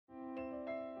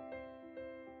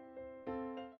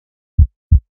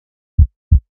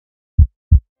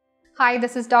Hi,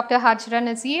 this is Dr. Hajira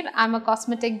Nazeer. I'm a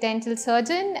cosmetic dental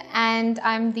surgeon and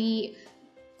I'm the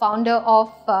founder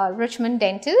of Richmond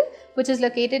Dental, which is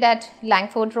located at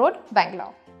Langford Road,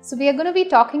 Bengaluru. So we are going to be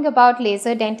talking about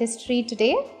laser dentistry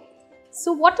today.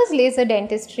 So what is laser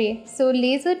dentistry? So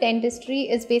laser dentistry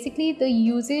is basically the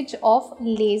usage of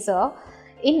laser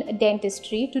in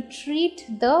dentistry to treat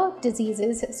the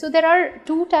diseases. So there are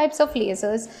two types of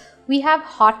lasers. We have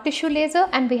hard tissue laser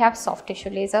and we have soft tissue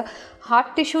laser.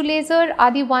 Hard tissue laser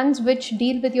are the ones which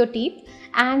deal with your teeth,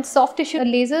 and soft tissue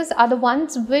lasers are the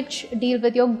ones which deal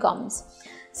with your gums.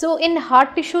 So in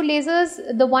hard tissue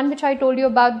lasers, the one which I told you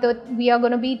about, we are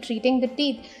going to be treating the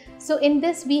teeth. So in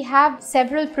this we have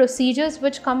several procedures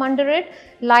which come under it,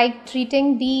 like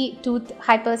treating the tooth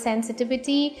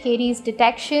hypersensitivity, caries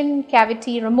detection,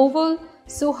 cavity removal.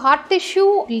 So hard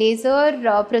tissue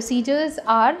laser procedures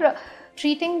are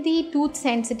treating the tooth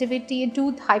sensitivity,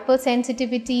 tooth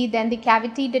hypersensitivity, then the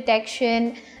cavity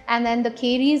detection, and then the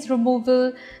caries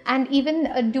removal, and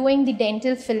even doing the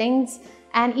dental fillings,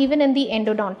 and even in the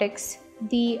endodontics,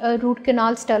 the root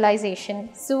canal sterilization.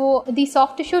 So the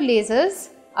soft tissue lasers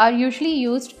are usually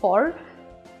used for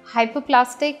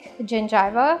hyperplastic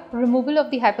gingiva, removal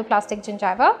of the hyperplastic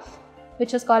gingiva,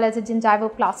 which is called as a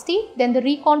gingivoplasty, then the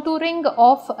recontouring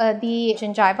of the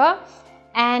gingiva,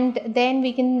 and then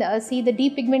we can see the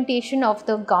depigmentation of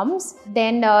the gums,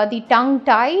 then the tongue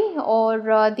tie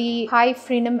or the high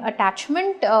frenum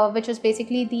attachment, which is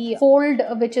basically the fold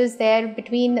which is there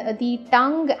between the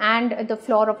tongue and the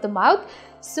floor of the mouth.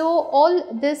 So all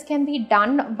this can be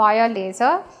done via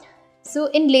laser. So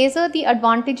in laser, the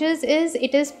advantages is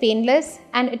it is painless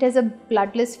and it is a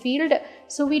bloodless field,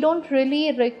 so we don't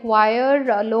really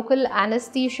require local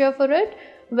anesthesia for it,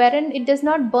 wherein it does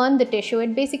not burn the tissue.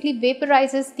 It basically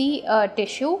vaporizes the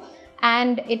tissue,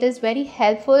 and it is very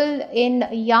helpful in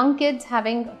young kids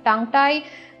having tongue tie,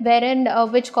 wherein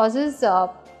which causes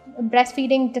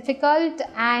breastfeeding difficult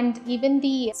and even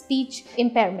the speech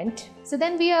impairment. So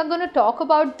then we are going to talk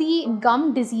about the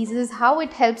gum diseases, how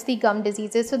it helps the gum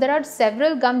diseases. So there are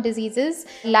several gum diseases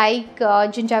like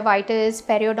gingivitis,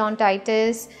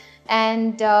 periodontitis,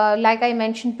 and like I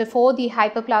mentioned before, the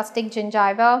hyperplastic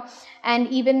gingiva, and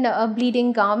even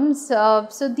bleeding gums.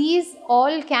 So these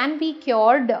all can be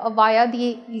cured via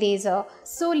the laser.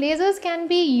 So lasers can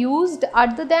be used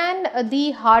other than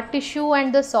the hard tissue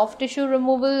and the soft tissue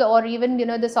removal, or even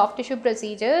the soft tissue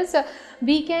procedures.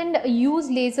 We can use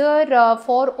laser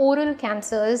for oral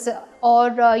cancers,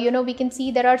 or we can see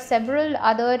there are several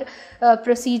other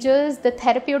procedures, the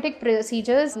therapeutic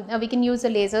procedures. We can use the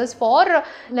lasers for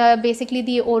basically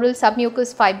the oral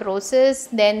submucous fibrosis,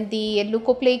 then the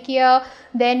leukoplakia,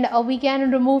 then we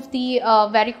can remove the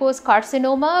varicose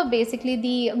carcinoma, basically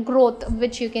the growth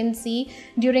which you can see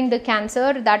during the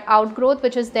cancer, that outgrowth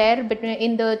which is there between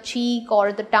in the cheek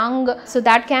or the tongue. So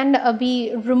that can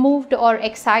be removed or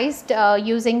excised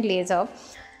using laser.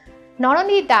 Not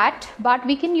only that, but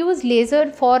we can use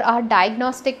laser for our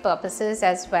diagnostic purposes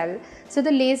as well. So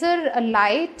the laser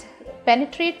light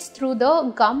penetrates through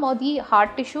the gum or the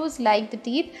hard tissues like the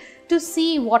teeth to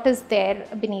see what is there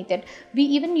beneath it. We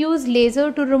even use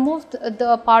laser to remove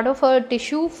the part of a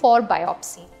tissue for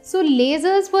biopsy. So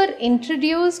lasers were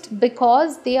introduced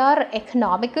because they are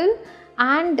economical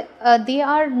and they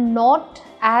are not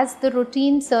as the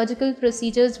routine surgical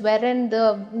procedures wherein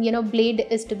the blade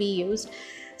is to be used.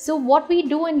 So what we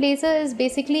do in laser is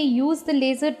basically use the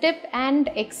laser tip and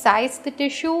excise the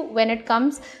tissue. When it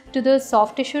comes to the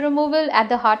soft tissue removal, at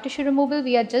the hard tissue removal,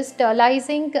 we are just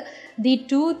sterilizing the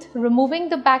tooth, removing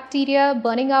the bacteria,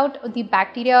 burning out the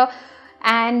bacteria,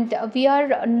 and we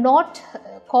are not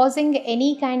causing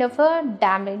any kind of a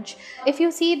damage. If you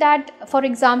see that, for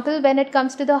example, when it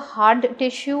comes to the hard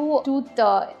tissue tooth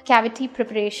cavity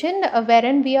preparation,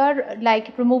 wherein we are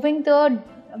like removing the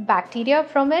bacteria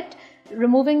from it,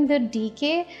 removing the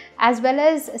decay, as well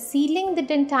as sealing the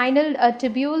dentinal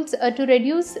tubules to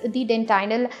reduce the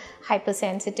dentinal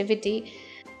hypersensitivity.